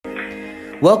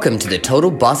Welcome to the Total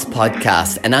Boss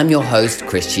Podcast, and I'm your host,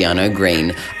 Cristiano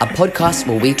Green, a podcast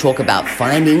where we talk about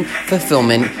finding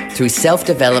fulfillment through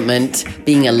self-development,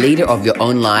 being a leader of your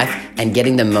own life, and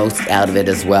getting the most out of it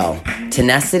as well.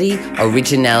 Tenacity,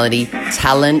 originality,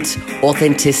 talent,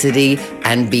 authenticity,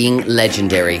 and being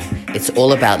legendary. It's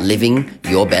all about living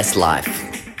your best life.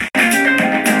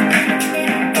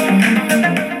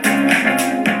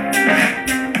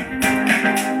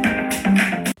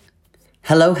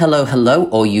 Hello,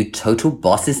 all you total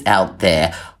bosses out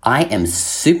there. I am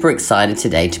super excited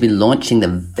today to be launching the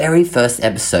very first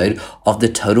episode of the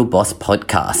Total Boss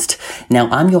Podcast. Now,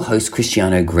 I'm your host,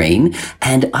 Cristiano Green,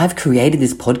 and I've created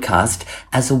this podcast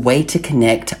as a way to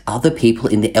connect other people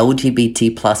in the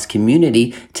LGBT plus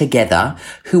community together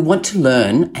who want to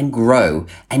learn and grow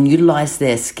and utilize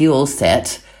their skill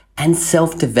set and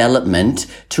self-development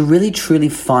to really truly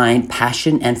find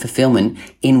passion and fulfillment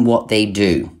in what they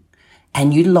do,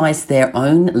 and utilize their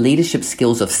own leadership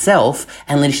skills of self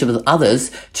and leadership of others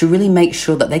to really make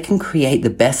sure that they can create the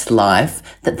best life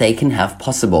that they can have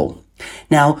possible.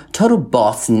 Now, Total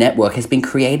Boss Network has been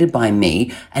created by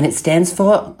me, and it stands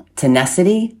for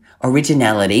tenacity,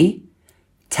 originality,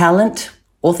 talent,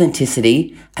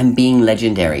 authenticity, and being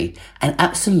legendary, and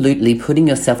absolutely putting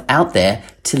yourself out there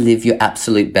to live your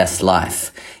absolute best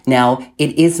life. Now,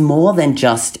 it is more than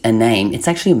just a name. It's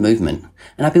actually a movement.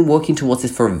 And I've been working towards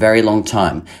this for a very long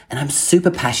time. And I'm super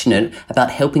passionate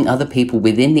about helping other people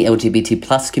within the LGBT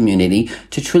plus community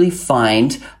to truly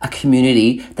find a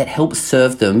community that helps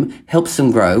serve them, helps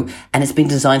them grow, and it's been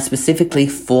designed specifically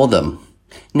for them.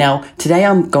 Now, today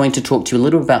I'm going to talk to you a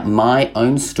little about my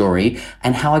own story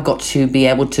and how I got to be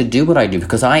able to do what I do,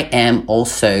 because I am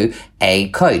also a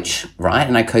coach, right?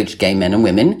 And I coach gay men and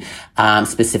women,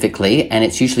 specifically, and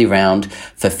it's usually around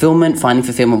fulfillment, finding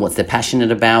fulfillment, what they're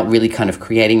passionate about, really kind of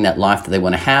creating that life that they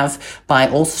want to have by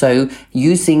also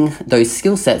using those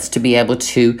skill sets to be able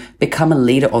to become a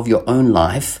leader of your own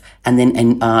life, and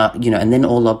then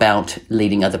all about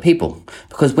leading other people.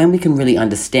 Because when we can really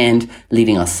understand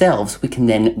leading ourselves, we can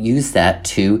then use that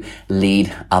to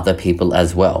lead other people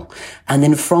as well. And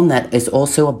then from that, it's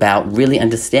also about really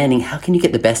understanding how can you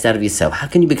get the best out of yourself? How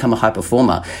can you become a high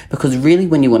performer? Because really,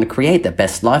 when you want to create that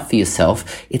best life for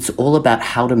yourself, it's all about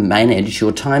how to manage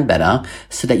your time better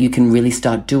so that you can really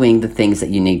start doing the things that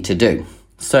you need to do.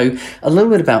 So a little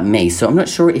bit about me. So I'm not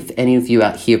sure if any of you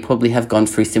out here probably have gone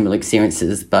through similar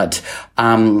experiences, but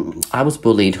I was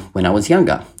bullied when I was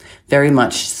younger. Very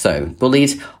much so.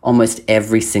 Bullied almost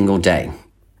every single day.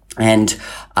 And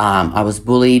I was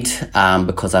bullied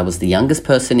because I was the youngest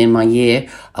person in my year.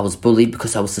 I was bullied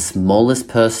because I was the smallest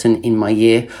person in my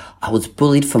year. I was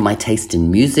bullied for my taste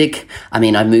in music. I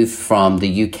mean, I moved from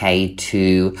the UK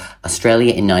to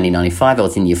Australia in 1995. I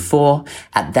was in year 4.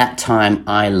 At that time,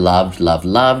 I loved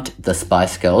the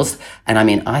Spice Girls. And I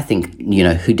mean, I think,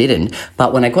 who didn't?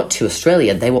 But when I got to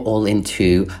Australia, they were all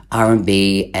into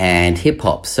R&B and hip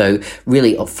hop. So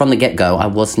really, from the get-go, I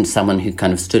wasn't someone who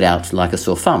kind of stood out like a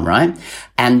sore thumb, right?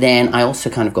 And then I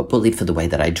also kind of got bullied for the way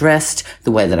that I dressed,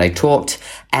 the way that I talked,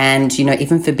 and,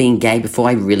 even for being gay before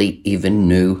I really even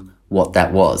knew what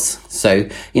that was. So,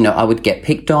 I would get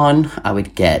picked on, I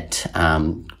would get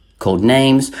called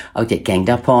names, I would get ganged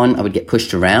up on, I would get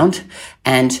pushed around.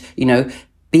 And,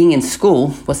 being in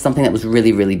school was something that was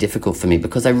really, really difficult for me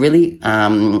because I really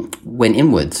went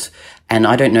inwards. And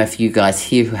I don't know if you guys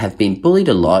here who have been bullied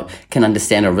a lot can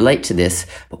understand or relate to this,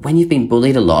 but when you've been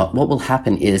bullied a lot, what will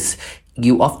happen is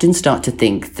you often start to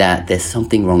think that there's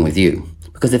something wrong with you.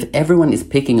 Because if everyone is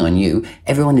picking on you,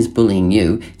 everyone is bullying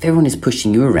you, if everyone is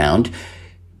pushing you around,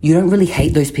 you don't really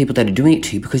hate those people that are doing it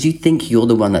to you because you think you're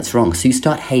the one that's wrong. So you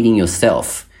start hating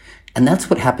yourself. And that's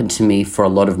what happened to me for a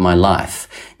lot of my life.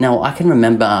 Now, I can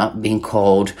remember being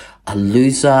called a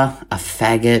loser, a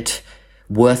faggot,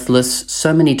 worthless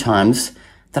so many times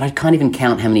that I can't even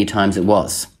count how many times it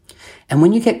was. And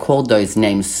when you get called those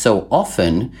names so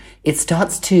often, it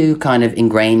starts to kind of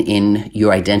ingrain in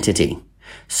your identity.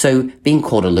 So being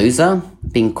called a loser,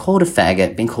 being called a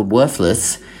faggot, being called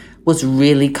worthless was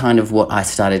really kind of what I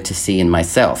started to see in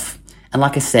myself. And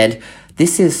like I said,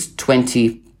 this is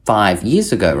 25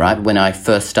 years ago, right, when I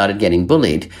first started getting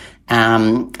bullied.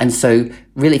 And so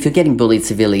really, if you're getting bullied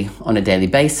severely on a daily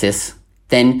basis,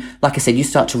 then, like I said, you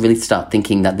start to really start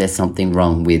thinking that there's something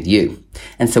wrong with you.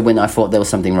 And so when I thought there was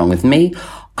something wrong with me,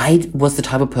 I was the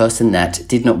type of person that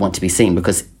did not want to be seen,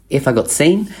 because if I got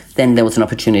seen, then there was an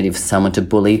opportunity for someone to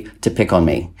bully, to pick on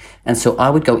me. And so I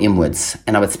would go inwards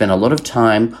and I would spend a lot of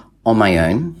time on my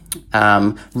own,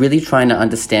 really trying to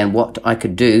understand what I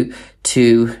could do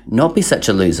to not be such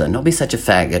a loser, not be such a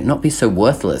faggot, not be so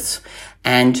worthless.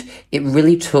 And it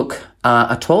really took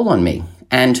a toll on me.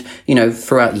 And,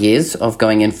 throughout years of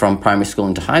going in from primary school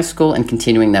into high school and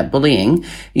continuing that bullying,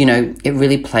 it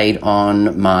really played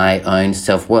on my own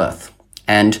self-worth.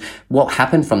 And what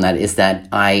happened from that is that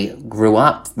I grew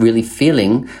up really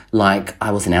feeling like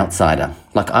I was an outsider,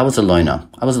 like I was a loner.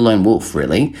 I was a lone wolf,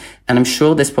 really. And I'm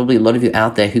sure there's probably a lot of you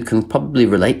out there who can probably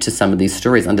relate to some of these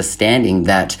stories, understanding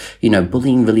that,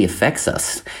 bullying really affects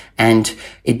us. And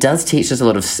it does teach us a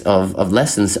lot of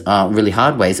lessons, really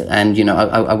hard ways. And,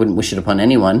 I wouldn't wish it upon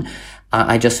anyone.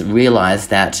 I just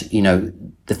realized that,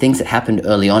 the things that happened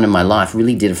early on in my life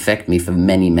really did affect me for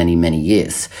many, many, many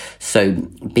years. So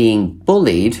being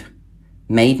bullied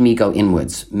made me go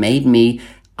inwards, made me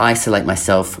isolate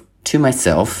myself to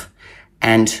myself.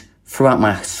 And throughout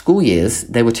my school years,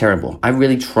 they were terrible. I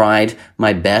really tried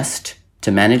my best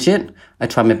to manage it. I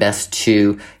tried my best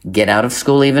to get out of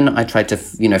school even. I tried to,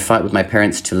 fight with my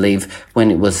parents to leave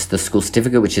when it was the school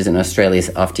certificate, which is in Australia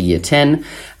after year 10.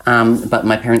 But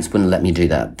my parents wouldn't let me do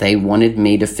that. They wanted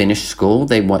me to finish school.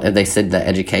 They said that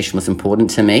education was important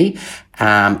to me,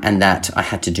 and that I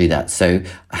had to do that. So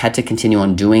I had to continue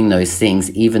on doing those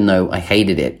things, even though I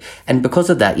hated it. And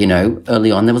because of that, early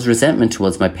on, there was resentment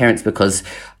towards my parents because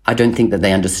I don't think that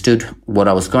they understood what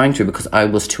I was going through because I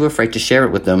was too afraid to share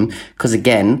it with them. Because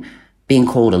again, being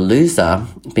called a loser,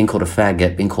 being called a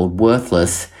faggot, being called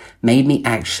worthless made me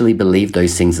actually believe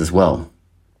those things as well.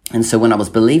 And so when I was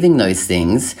believing those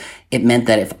things, it meant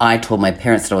that if I told my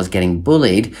parents that I was getting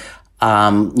bullied,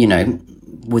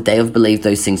 would they have believed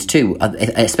those things too?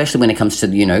 Especially when it comes to,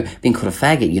 being called a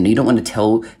faggot. You don't want to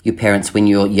tell your parents when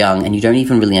you're young and you don't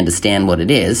even really understand what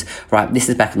it is, right? This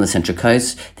is back on the Central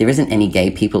Coast. There isn't any gay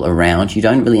people around. You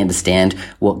don't really understand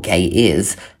what gay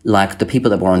is. Like the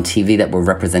people that were on TV that were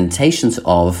representations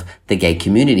of the gay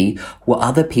community were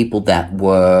other people that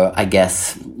were, I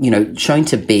guess, shown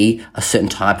to be a certain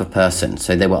type of person.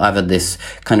 So they were either this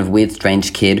kind of weird,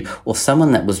 strange kid or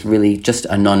someone that was really just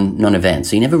a non-event.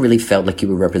 So you never really felt like you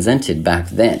were represented back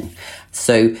then.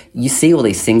 So you see all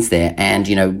these things there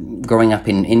and, growing up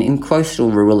in coastal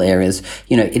rural areas,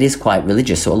 it is quite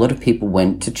religious. So a lot of people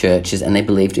went to churches and they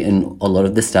believed in a lot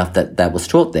of the stuff that was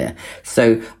taught there.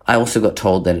 So I also got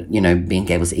told that, being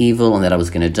gay was evil and that I was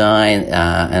going to die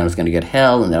and I was going to go to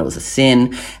hell and that it was a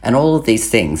sin and all of these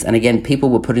things. And again, people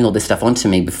were putting all this stuff onto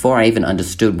me before I even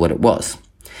understood what it was.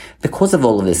 Because of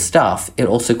all of this stuff, it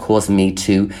also caused me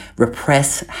to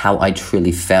repress how I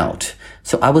truly felt.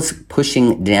 So I was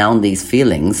pushing down these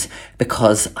feelings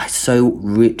because I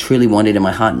so truly wanted in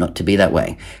my heart not to be that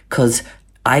way. Because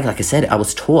like I said, I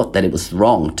was taught that it was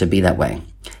wrong to be that way.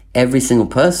 Every single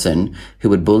person who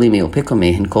would bully me or pick on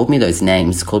me and called me those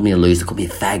names, called me a loser, called me a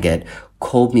faggot,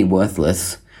 called me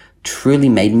worthless, truly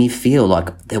made me feel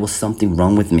like there was something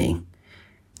wrong with me.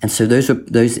 And so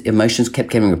those emotions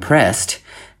kept getting repressed.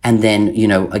 And then,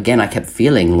 again, I kept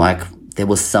feeling like there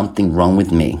was something wrong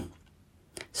with me.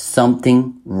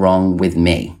 Something wrong with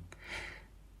me.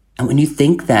 And when you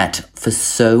think that for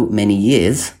so many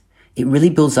years, it really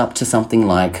builds up to something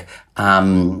like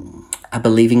a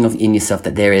believing in yourself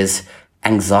that there is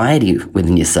anxiety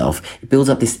within yourself. It builds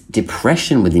up this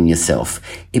depression within yourself.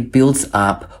 It builds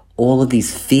up all of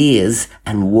these fears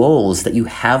and walls that you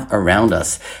have around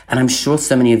us. And I'm sure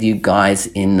so many of you guys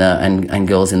and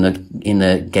girls in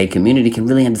the gay community can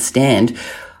really understand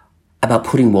about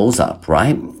putting walls up,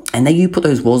 right? And then you put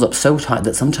those walls up so tight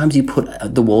that sometimes you put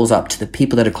the walls up to the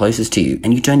people that are closest to you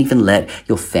and you don't even let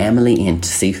your family in to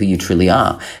see who you truly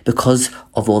are because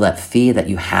of all that fear that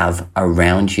you have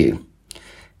around you.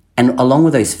 And along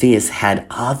with those fears had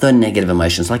other negative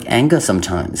emotions like anger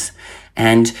sometimes.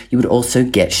 And you would also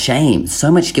get shame, so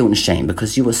much guilt and shame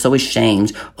because you were so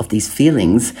ashamed of these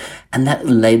feelings and that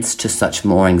led to such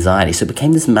more anxiety. So it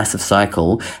became this massive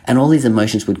cycle and all these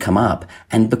emotions would come up.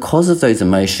 And because of those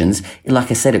emotions,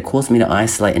 like I said, it caused me to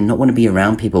isolate and not want to be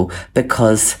around people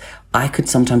because I could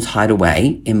sometimes hide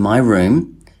away in my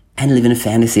room and live in a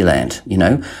fantasy land,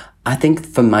 I think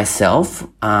for myself,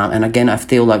 and again, I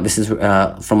feel like this is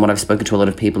from what I've spoken to a lot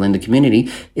of people in the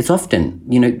community, it's often,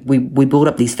 we build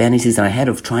up these fantasies in our head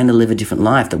of trying to live a different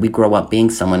life, that we grow up being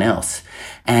someone else.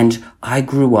 And I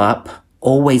grew up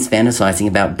always fantasizing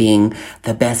about being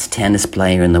the best tennis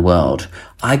player in the world.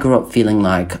 I grew up feeling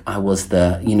like I was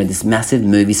this massive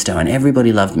movie star and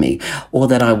everybody loved me, or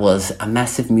that I was a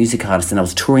massive music artist and I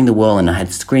was touring the world and I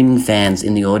had screaming fans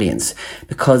in the audience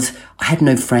because I had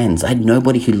no friends. I had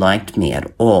nobody who liked me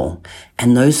at all.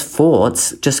 And those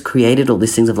thoughts just created all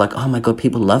these things of like, oh my God,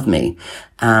 people love me.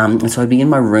 And so I'd be in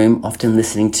my room often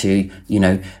listening to,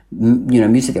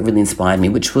 music that really inspired me,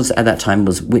 which was at that time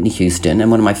was Whitney Houston. And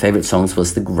one of my favorite songs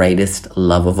was The Greatest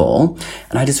Love of All.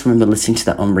 And I just remember listening to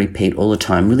that on repeat all the time.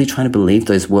 time, really trying to believe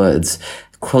those words,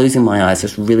 closing my eyes,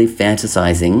 just really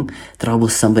fantasizing that I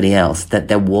was somebody else, that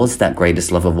there was that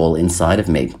greatest love of all inside of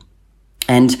me.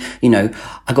 And,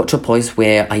 I got to a place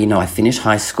where, I finished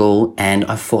high school and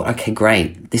I thought, okay,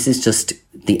 great. This is just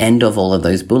the end of all of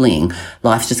those bullying.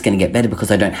 Life's just going to get better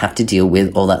because I don't have to deal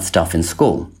with all that stuff in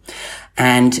school.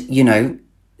 And,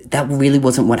 that really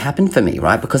wasn't what happened for me,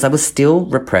 right? Because I was still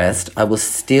repressed. I was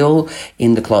still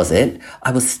in the closet.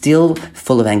 I was still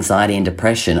full of anxiety and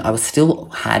depression. I was still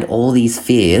had all these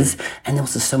fears. And there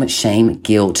was just so much shame,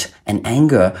 guilt, and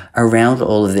anger around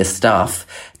all of this stuff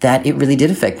that it really did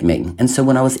affect me. And so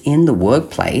when I was in the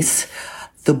workplace,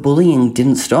 the bullying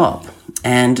didn't stop.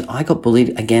 And I got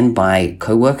bullied again by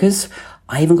coworkers.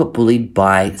 I even got bullied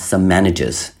by some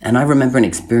managers. And I remember an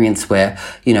experience where,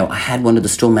 I had one of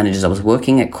the store managers. I was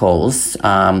working at Coles,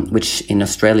 which in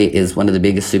Australia is one of the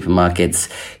biggest supermarkets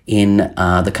in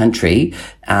the country.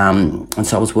 And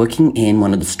so I was working in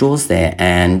one of the stores there.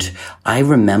 And I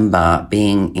remember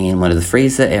being in one of the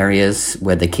freezer areas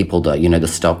where they keep all the, the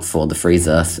stock for the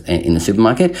freezer in the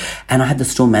supermarket. And I had the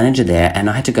store manager there and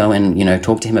I had to go and,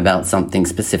 talk to him about something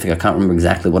specific. I can't remember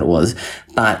exactly what it was,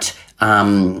 but,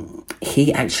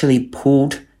 he actually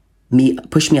pushed me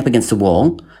up against the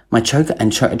wall, tried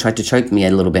to choke me a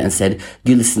little bit and said,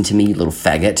 "You listen to me, you little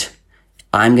faggot.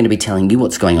 I'm going to be telling you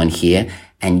what's going on here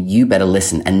and you better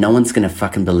listen. And no one's going to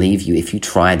fucking believe you if you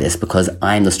try this because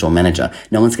I'm the store manager.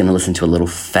 No one's going to listen to a little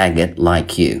faggot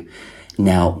like you."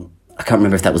 Now, I can't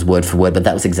remember if that was word for word, but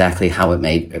that was exactly how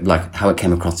it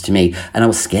came across to me. And I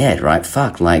was scared, right?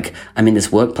 I'm in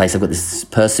this workplace. I've got this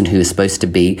person who is supposed to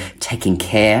be taking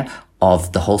care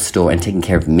of the whole store and taking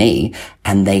care of me,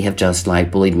 and they have just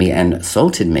bullied me and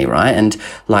assaulted me, right? And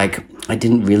I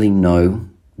didn't really know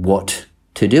what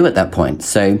to do at that point.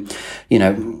 So,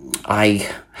 I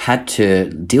had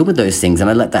to deal with those things, and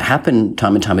I let that happen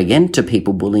time and time again to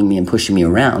people bullying me and pushing me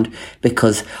around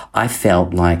because I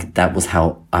felt like that was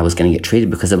how I was going to get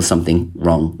treated because there was something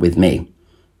wrong with me.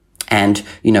 And,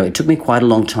 it took me quite a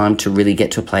long time to really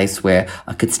get to a place where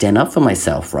I could stand up for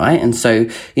myself, right? And so,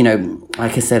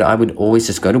 like I said, I would always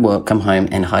just go to work, come home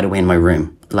and hide away in my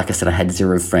room. Like I said, I had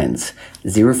zero friends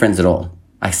at all.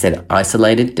 I said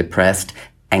isolated, depressed,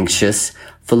 anxious,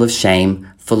 full of shame,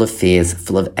 full of fears,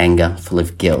 full of anger, full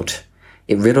of guilt.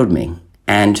 It riddled me.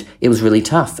 And it was really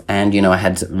tough. And, I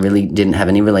didn't have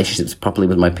any relationships properly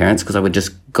with my parents because I would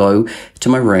just go to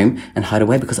my room and hide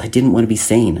away because I didn't want to be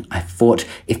seen. I thought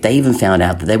if they even found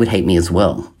out that they would hate me as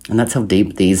well. And that's how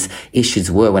deep these issues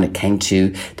were when it came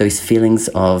to those feelings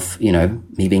of,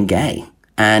 me being gay.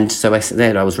 And so I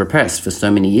said I was repressed for so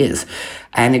many years.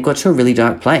 And it got to a really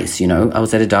dark place, I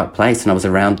was at a dark place and I was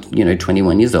around,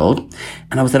 21 years old.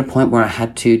 And I was at a point where I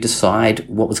had to decide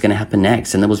what was going to happen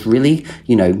next. And there was really,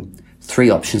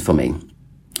 3 options for me.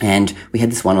 And we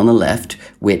had this one on the left,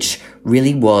 which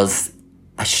really was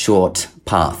a short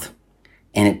path.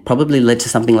 And it probably led to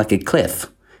something like a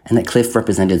cliff. And that cliff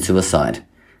represented suicide.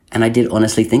 And I did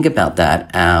honestly think about that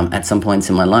at some points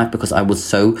in my life because I was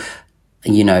so,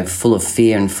 full of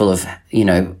fear and full of,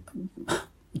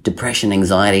 depression,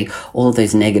 anxiety, all of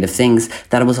those negative things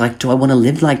that I was like, do I want to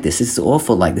live like this? This is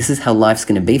awful. This is how life's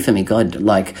going to be for me. God,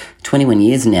 21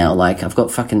 years now, I've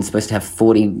got supposed to have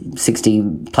 40, 60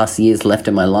 plus years left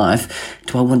in my life.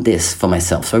 Do I want this for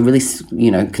myself? So I really,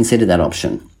 considered that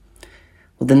option.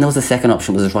 Well, then there was a second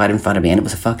option, which was right in front of me, and it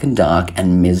was a fucking dark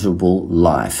and miserable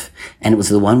life. And it was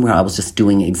the one where I was just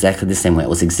doing exactly the same way. I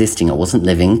was existing. I wasn't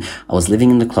living. I was living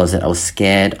in the closet. I was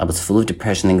scared. I was full of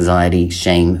depression, anxiety,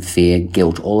 shame, fear,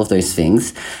 guilt, all of those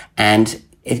things. And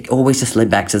it always just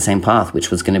led back to the same path, which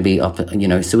was going to be,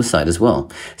 suicide as well.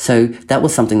 So that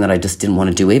was something that I just didn't want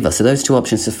to do either. So those 2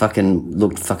 options just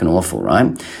looked fucking awful,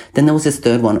 right? Then there was this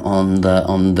third one on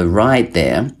the right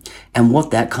there. And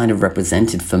what that kind of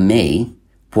represented for me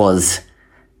was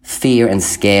fear and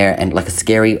scare and a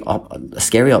scary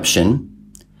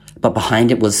option, but behind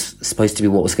it was supposed to be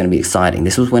what was going to be exciting.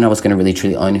 This was when I was going to really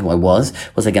truly own who I was.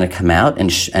 Was I going to come out and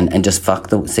just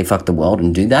say fuck the world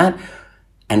and do that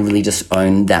and really just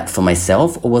own that for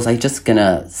myself? Or was I just going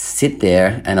to sit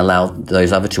there and allow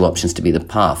those other 2 options to be the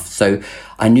path? So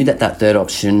I knew that third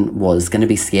option was going to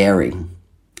be scary.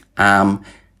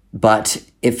 But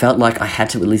it felt like I had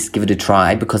to at least give it a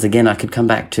try because, again, I could come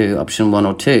back to option 1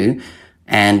 or 2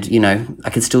 and, I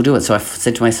could still do it. So I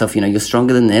said to myself, you're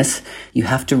stronger than this. You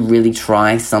have to really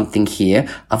try something here.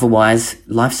 Otherwise,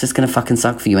 life's just going to fucking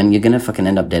suck for you and you're going to fucking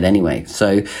end up dead anyway.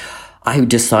 So I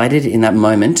decided in that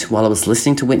moment while I was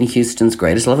listening to Whitney Houston's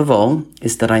Greatest Love of All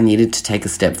is that I needed to take a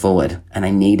step forward and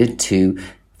I needed to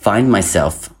find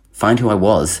myself, find who I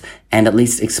was, and at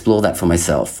least explore that for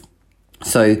myself.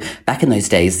 So back in those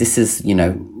days, this is,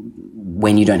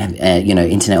 when you don't have,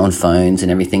 internet on phones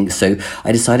and everything. So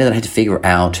I decided that I had to figure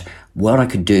out what I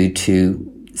could do to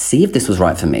see if this was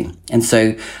right for me. And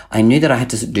so I knew that I had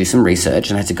to do some research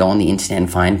and I had to go on the internet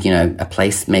and find, a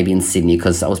place maybe in Sydney,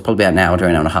 because I was probably about an hour to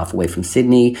an hour and a half away from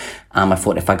Sydney. I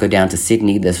thought if I go down to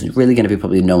Sydney, there's really going to be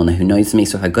probably no one who knows me.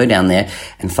 So if I go down there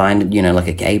and find, like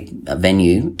a gay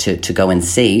venue to go and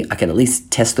see, I could at least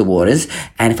test the waters.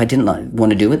 And if I didn't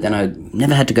want to do it, then I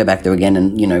never had to go back there again.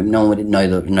 And, no one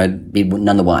would be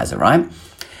none the wiser, right?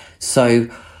 So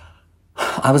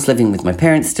I was living with my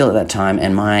parents still at that time,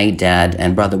 and my dad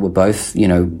and brother were both,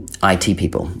 IT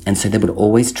people. And so they would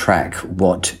always track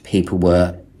what people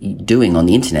were doing on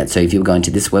the internet. So if you were going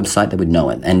to this website, they would know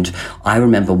it. And I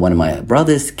remember one of my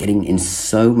brothers getting in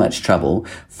so much trouble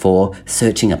for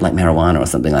searching up like marijuana or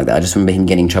something like that. I just remember him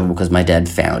getting in trouble because my dad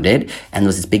found it and there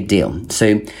was this big deal.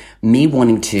 So me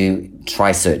wanting to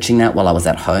try searching that while I was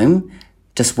at home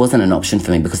just wasn't an option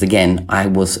for me, because again, I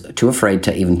was too afraid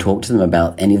to even talk to them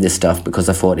about any of this stuff, because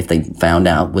I thought if they found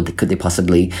out, could they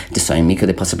possibly disown me? Could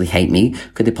they possibly hate me?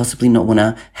 Could they possibly not want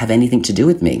to have anything to do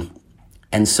with me?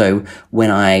 And so when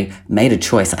I made a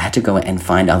choice, I had to go and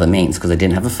find other means, because I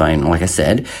didn't have a phone, like I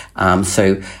said.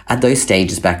 So at those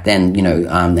stages back then,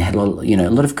 they had a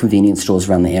lot of convenience stores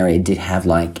around the area did have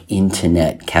like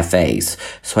internet cafes.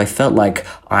 So I felt like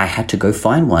I had to go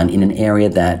find one in an area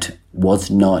that was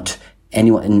not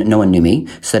no one knew me,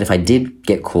 so that if I did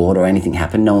get caught or anything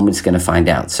happened, no one was going to find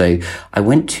out. So I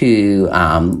went to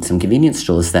some convenience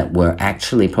stores that were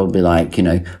actually probably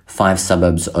 5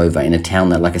 suburbs over in a town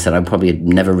that, like I said, I probably had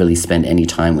never really spent any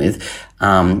time with.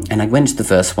 And I went to the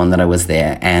first one that I was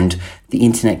there, and the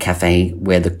internet cafe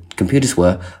where the computers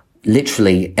were,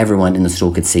 literally everyone in the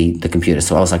store could see the computer.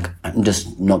 So I was like, I'm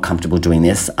just not comfortable doing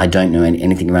this. I don't know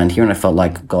anything around here. And I felt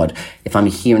like, God, if I'm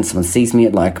here and someone sees me,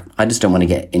 I just don't want to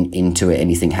get into it.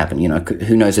 Anything happen,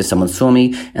 who knows if someone saw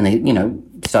me and they,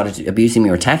 started abusing me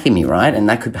or attacking me, right? And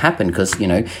that could happen because,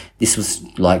 this was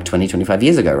like 20, 25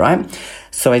 years ago, right?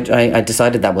 So I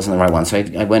decided that wasn't the right one. So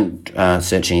I went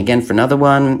searching again for another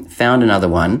one, found another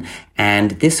one.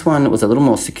 And this one was a little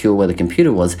more secure where the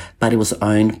computer was, but it was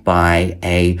owned by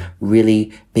a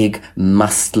really big,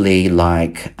 muscly,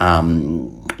 I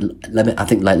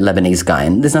think Lebanese guy.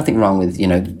 And there's nothing wrong with,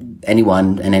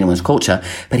 anyone and anyone's culture,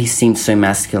 but he seemed so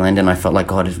masculine, and I felt like,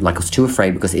 God, I was too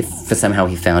afraid, because if for somehow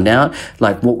he found out,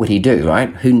 what would he do,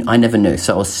 right? I never knew.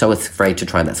 So I was so afraid to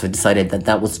try that. So I decided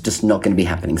that was just not going to be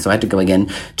happening. So I had to go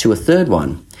again to a third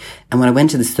one. And when I went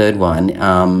to this third one,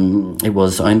 it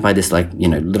was owned by this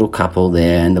little couple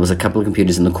there, and there was a couple of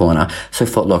computers in the corner. So I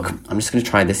thought, look, I'm just going to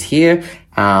try this here.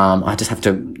 I just have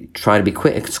to try to be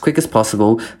as quick as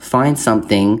possible, find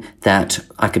something that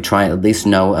I could try at least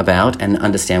know about and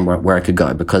understand where I could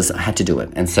go, because I had to do it.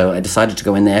 And so I decided to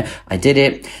go in there. I did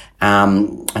it.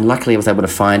 And luckily I was able to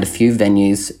find a few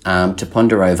venues, to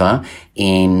ponder over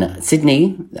in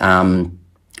Sydney,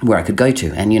 where I could go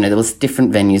to. And, there was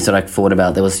different venues that I thought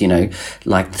about. There was,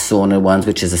 like the sauna ones,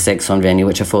 which is a sex on venue,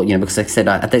 which I thought, because like I said,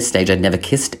 at that stage, I'd never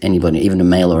kissed anybody, even a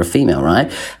male or a female,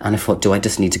 right? And I thought, do I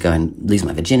just need to go and lose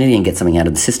my virginity and get something out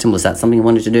of the system? Was that something I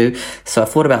wanted to do? So I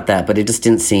thought about that, but it just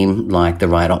didn't seem like the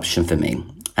right option for me.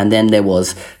 And then there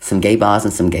was some gay bars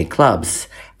and some gay clubs.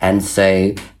 And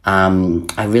so,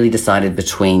 I really decided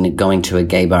between going to a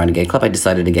gay bar and a gay club. I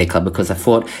decided a gay club because I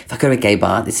thought if I go to a gay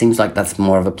bar, it seems like that's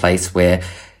more of a place where,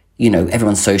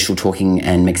 everyone's social, talking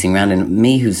and mixing around. And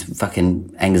me, who's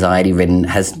fucking anxiety ridden,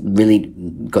 has really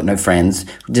got no friends,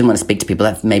 didn't want to speak to people.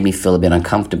 That made me feel a bit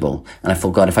uncomfortable. And I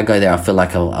thought, God, if I go there, I feel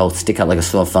like I'll stick out like a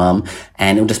sore thumb,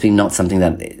 and it'll just be not something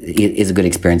that is a good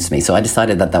experience for me. So I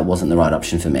decided that wasn't the right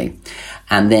option for me.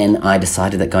 And then I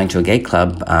decided that going to a gay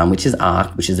club, which is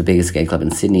ARC, which is the biggest gay club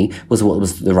in Sydney, was what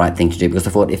was the right thing to do, because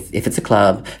I thought if it's a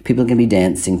club, people are going to be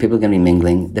dancing, people are going to be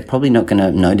mingling. They're probably not going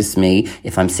to notice me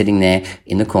if I'm sitting there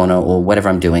in the corner or whatever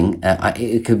I'm doing.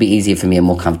 It could be easier for me and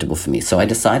more comfortable for me. So I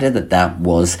decided that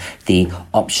was the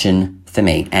option for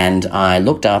me. And I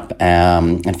looked up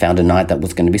and found a night that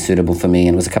was going to be suitable for me,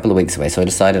 and it was a couple of weeks away. So I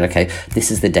decided, okay, this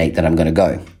is the date that I'm going to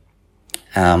go.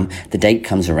 The date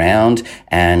comes around,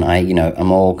 and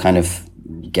I'm all kind of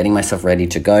getting myself ready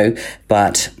to go.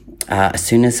 But as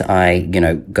soon as I,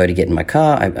 go to get in my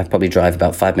car, I probably drive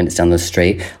about 5 minutes down the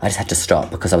street. I just had to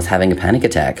stop because I was having a panic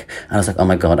attack. And I was like, oh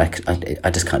my God,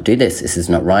 I just can't do this. This is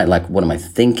not right. Like, what am I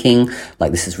thinking?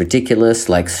 Like, this is ridiculous.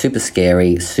 Like, super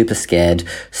scary, super scared,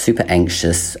 super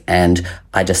anxious. And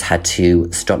I just had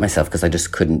to stop myself because I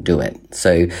just couldn't do it.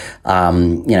 So,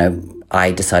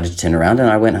 I decided to turn around and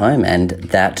I went home, and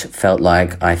that felt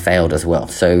like I failed as well.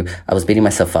 So I was beating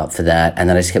myself up for that. And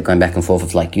then I just kept going back and forth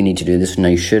of like, you need to do this. No,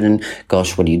 you shouldn't.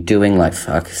 Gosh, what are you doing? Like,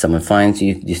 fuck, if someone finds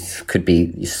you, this could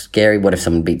be scary. What if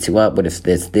someone beats you up? What if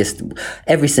there's this?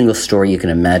 Every single story you can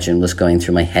imagine was going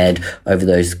through my head over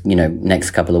those,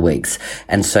 next couple of weeks.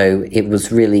 And so it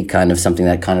was really kind of something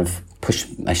that kind of push,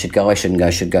 I should go, I shouldn't go,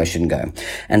 should go, shouldn't go.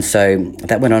 And so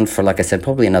that went on for, like I said,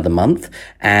 probably another month.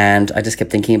 And I just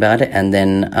kept thinking about it. And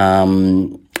then,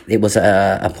 it was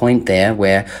a point there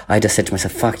where I just said to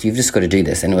myself, fuck, you've just got to do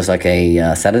this. And it was like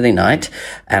a Saturday night.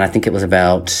 And I think it was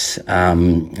about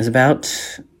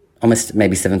almost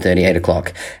maybe 7:30, 8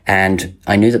 o'clock. And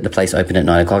I knew that the place opened at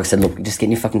 9 o'clock. I said, look, just get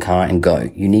in your fucking car and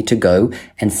go. You need to go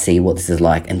and see what this is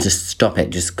like and just stop it.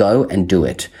 Just go and do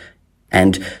it.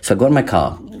 And so I got in my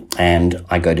car and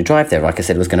I go to drive there. Like I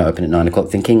said, it was going to open at 9 o'clock,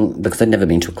 thinking, because I'd never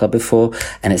been to a club before,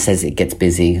 and it says it gets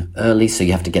busy early, so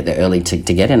you have to get there early to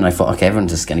get in. And I thought, okay,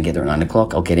 everyone's just going to get there at 9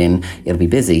 o'clock. I'll get in. It'll be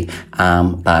busy.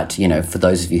 But, for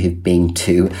those of you who've been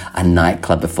to a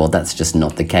nightclub before, that's just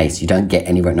not the case. You don't get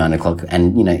anywhere at 9 o'clock.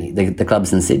 And, the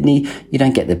clubs in Sydney, you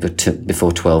don't get there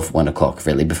before 12, 1 o'clock,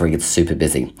 really, before it gets super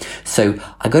busy. So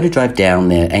I go to drive down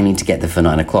there, aiming to get there for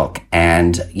 9 o'clock.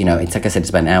 And, it's like I said, it's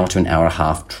about an hour to an hour and a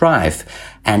half drive.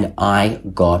 And I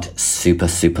got super,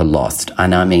 super lost.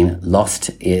 And I mean,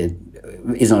 lost is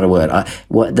not a word.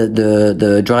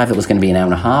 The drive that was going to be an hour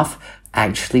and a half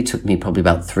actually took me probably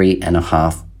about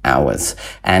 3.5 hours.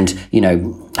 And,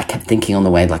 I kept thinking on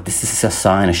the way, like, this is a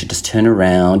sign. I should just turn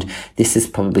around. This is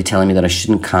probably telling me that I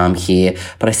shouldn't come here.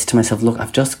 But I said to myself, look,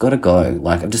 I've just got to go.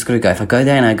 Like, I've just got to go. If I go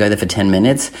there and I go there for 10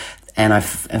 minutes, and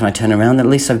if I turn around, at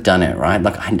least I've done it, right?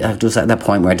 Like, I was at that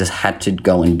point where I just had to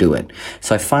go and do it.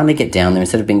 So I finally get down there.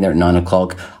 Instead of being there at 9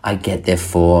 o'clock, I get there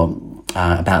for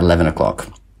about 11 o'clock.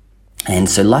 And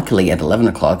so luckily at 11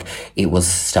 o'clock, it was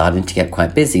starting to get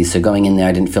quite busy. So going in there,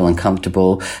 I didn't feel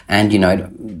uncomfortable. And,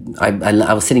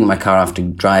 I was sitting in my car after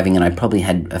driving, and I probably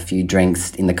had a few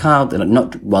drinks in the car,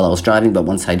 not while I was driving, but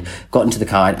once I'd got into the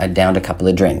car, I downed a couple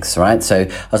of drinks, right? So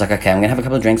I was like, okay, I'm going to have a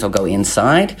couple of drinks. I'll go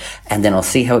inside and then I'll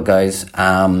see how it goes.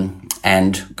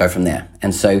 And go from there.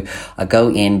 And so I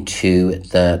go into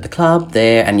the club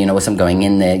there, and, as I'm going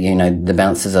in there, the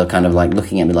bouncers are kind of like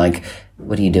looking at me like,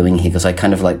 what are you doing here? Because I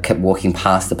kind of like kept walking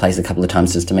past the place a couple of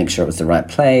times just to make sure it was the right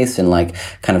place, and like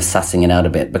kind of sussing it out a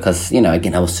bit because,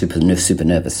 again, I was super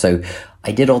nervous. So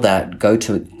I did all that, get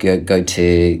in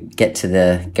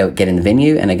the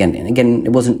venue. And again,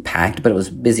 it wasn't packed, but it was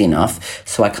busy enough.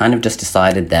 So I kind of just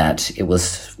decided that it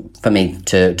was for me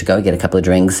to go get a couple of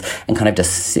drinks and kind of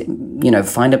just sit,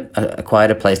 find a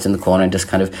quieter place in the corner and just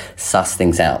kind of suss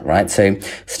things out, right? So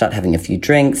start having a few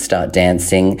drinks, start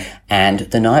dancing. And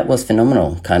the night was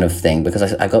phenomenal kind of thing, because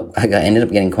I ended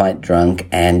up getting quite drunk.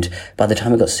 And by the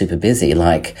time I got super busy,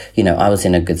 like, I was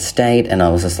in a good state, and I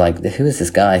was just like, who is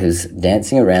this guy who's dancing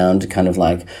around, kind of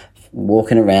like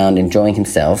walking around, enjoying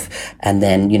himself? And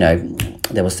then, I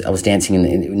was dancing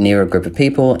near a group of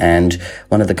people, and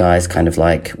one of the guys kind of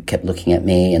like kept looking at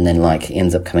me, and then like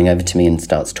ends up coming over to me and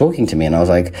starts talking to me. And I was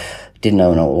like, didn't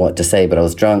know what to say, but I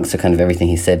was drunk. So kind of everything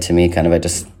he said to me, kind of, I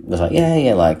just was like,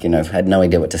 yeah, like, had no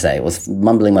idea what to say. I was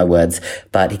mumbling my words,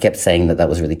 but he kept saying that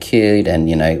was really cute.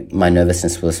 And, my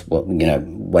nervousness was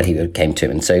what he came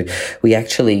to. And so we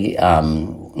actually,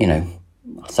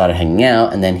 started hanging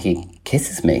out, and then he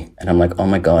kisses me, and I'm like, oh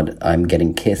my God, I'm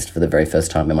getting kissed for the very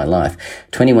first time in my life.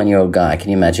 21-year-old guy, can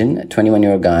you imagine? A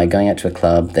 21-year-old guy going out to a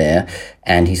club there,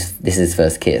 and this is his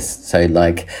first kiss. So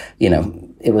like,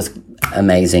 it was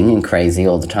amazing and crazy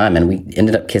all the time. And we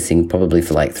ended up kissing probably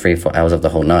for like 3 or 4 hours of the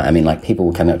whole night. I mean, like, people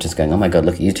were coming up just going, oh my God,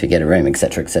 look at you two, get a room,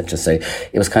 etc., etc. So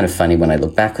it was kind of funny when I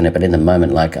look back on it, but in the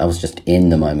moment, like, I was just in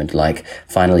the moment, like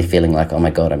finally feeling like, oh my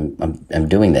God, I'm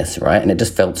doing this, right? And it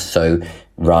just felt so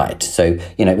right. So,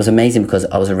 it was amazing because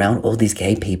I was around all these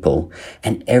gay people,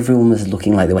 and everyone was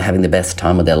looking like they were having the best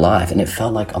time of their life. And it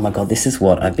felt like, oh my God, this is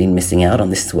what I've been missing out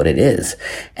on. This is what it is.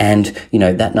 And,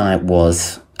 that night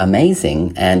was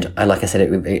amazing. And like I said,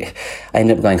 I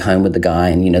ended up going home with the guy,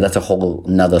 and, that's a whole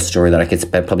another story that I could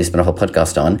probably spend a whole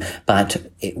podcast on. But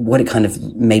what it kind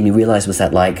of made me realize was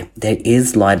that, like, there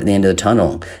is light at the end of the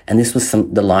tunnel. And this was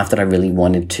the life that I really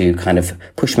wanted to kind of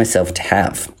push myself to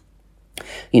have.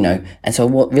 And so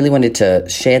I really wanted to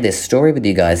share this story with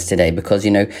you guys today because,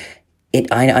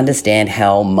 I understand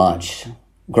how much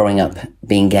growing up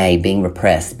being gay, being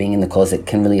repressed, being in the closet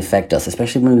can really affect us,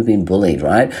 especially when we've been bullied,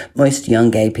 right? Most young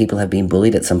gay people have been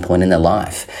bullied at some point in their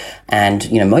life.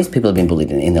 And, most people have been bullied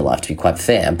in their life, to be quite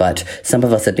fair, but some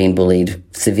of us have been bullied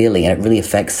severely, and it really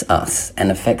affects us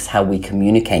and affects how we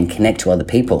communicate and connect to other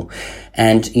people.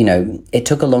 And, it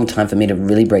took a long time for me to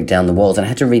really break down the walls, and I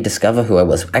had to rediscover who I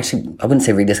was. Actually, I wouldn't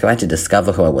say rediscover, I had to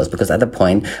discover who I was, because at the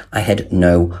point I had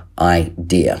no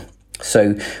idea.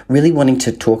 So really wanting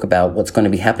to talk about what's going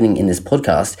to be happening in this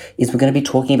podcast is we're going to be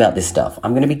talking about this stuff.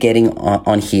 I'm going to be getting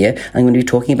on here. I'm going to be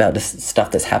talking about this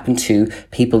stuff that's happened to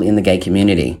people in the gay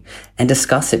community and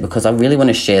discuss it, because I really want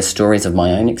to share stories of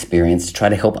my own experience to try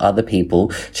to help other people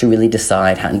to really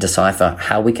decide how and decipher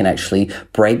how we can actually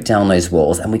break down those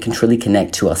walls, and we can truly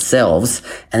connect to ourselves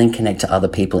and then connect to other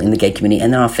people in the gay community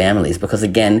and our families. Because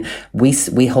again,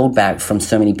 we hold back from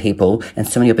so many people and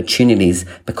so many opportunities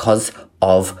because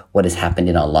of what has happened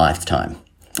in our lifetime.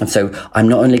 And so I'm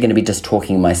not only going to be just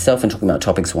talking myself and talking about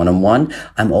topics one-on-one,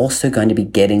 I'm also going to be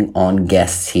getting on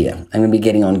guests here. I'm going to be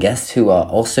getting on guests who are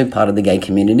also part of the gay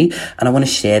community, and I want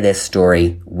to share their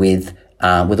story with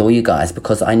all you guys,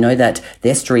 because I know that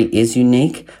their story is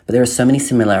unique, but there are so many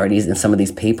similarities in some of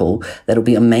these people that it'll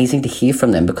be amazing to hear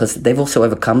from them, because they've also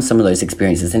overcome some of those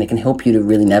experiences, and it can help you to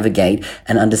really navigate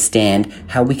and understand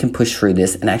how we can push through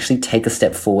this and actually take a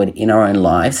step forward in our own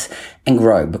lives and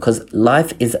grow, because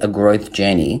life is a growth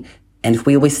journey. And if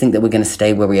we always think that we're going to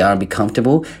stay where we are and be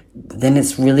comfortable, then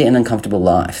it's really an uncomfortable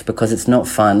life, because it's not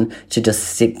fun to just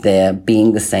sit there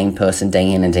being the same person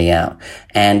day in and day out.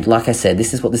 And like I said,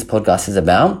 this is what this podcast is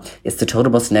about. It's the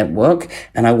Total Boss Network.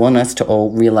 And I want us to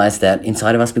all realize that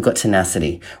inside of us, we've got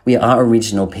tenacity. We are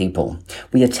original people.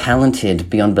 We are talented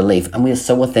beyond belief. And we are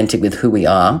so authentic with who we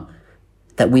are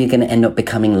that we are going to end up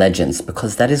becoming legends,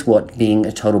 because that is what being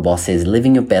a total boss is,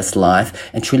 living your best life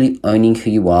and truly owning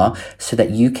who you are, so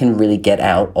that you can really get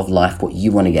out of life what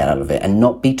you want to get out of it and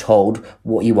not be told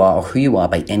what you are or who you are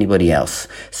by anybody else.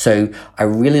 So I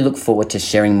really look forward to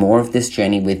sharing more of this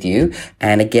journey with you.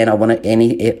 And again,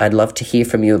 I'd love to hear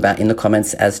from you about in the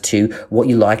comments as to what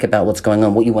you like about what's going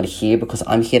on, what you want to hear, because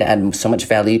I'm here to add so much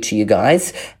value to you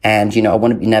guys. And, I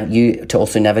want you to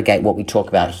also navigate what we talk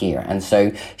about here. And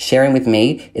so sharing with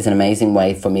me is an amazing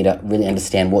way for me to really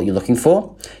understand what you're looking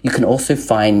for. You can also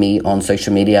find me on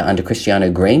social media under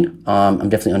Cristiano Green. I'm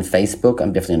definitely on Facebook.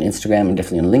 I'm definitely on Instagram. I'm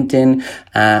definitely on LinkedIn.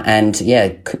 And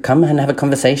yeah, come and have a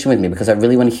conversation with me, because I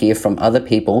really want to hear from other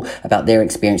people about their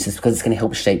experiences, because it's going to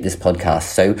help shape this podcast.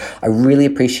 So I really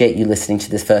appreciate you listening to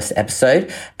this first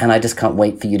episode, and I just can't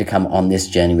wait for you to come on this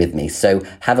journey with me. So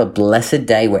have a blessed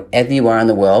day wherever you are in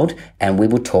the world, and we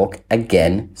will talk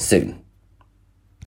again soon.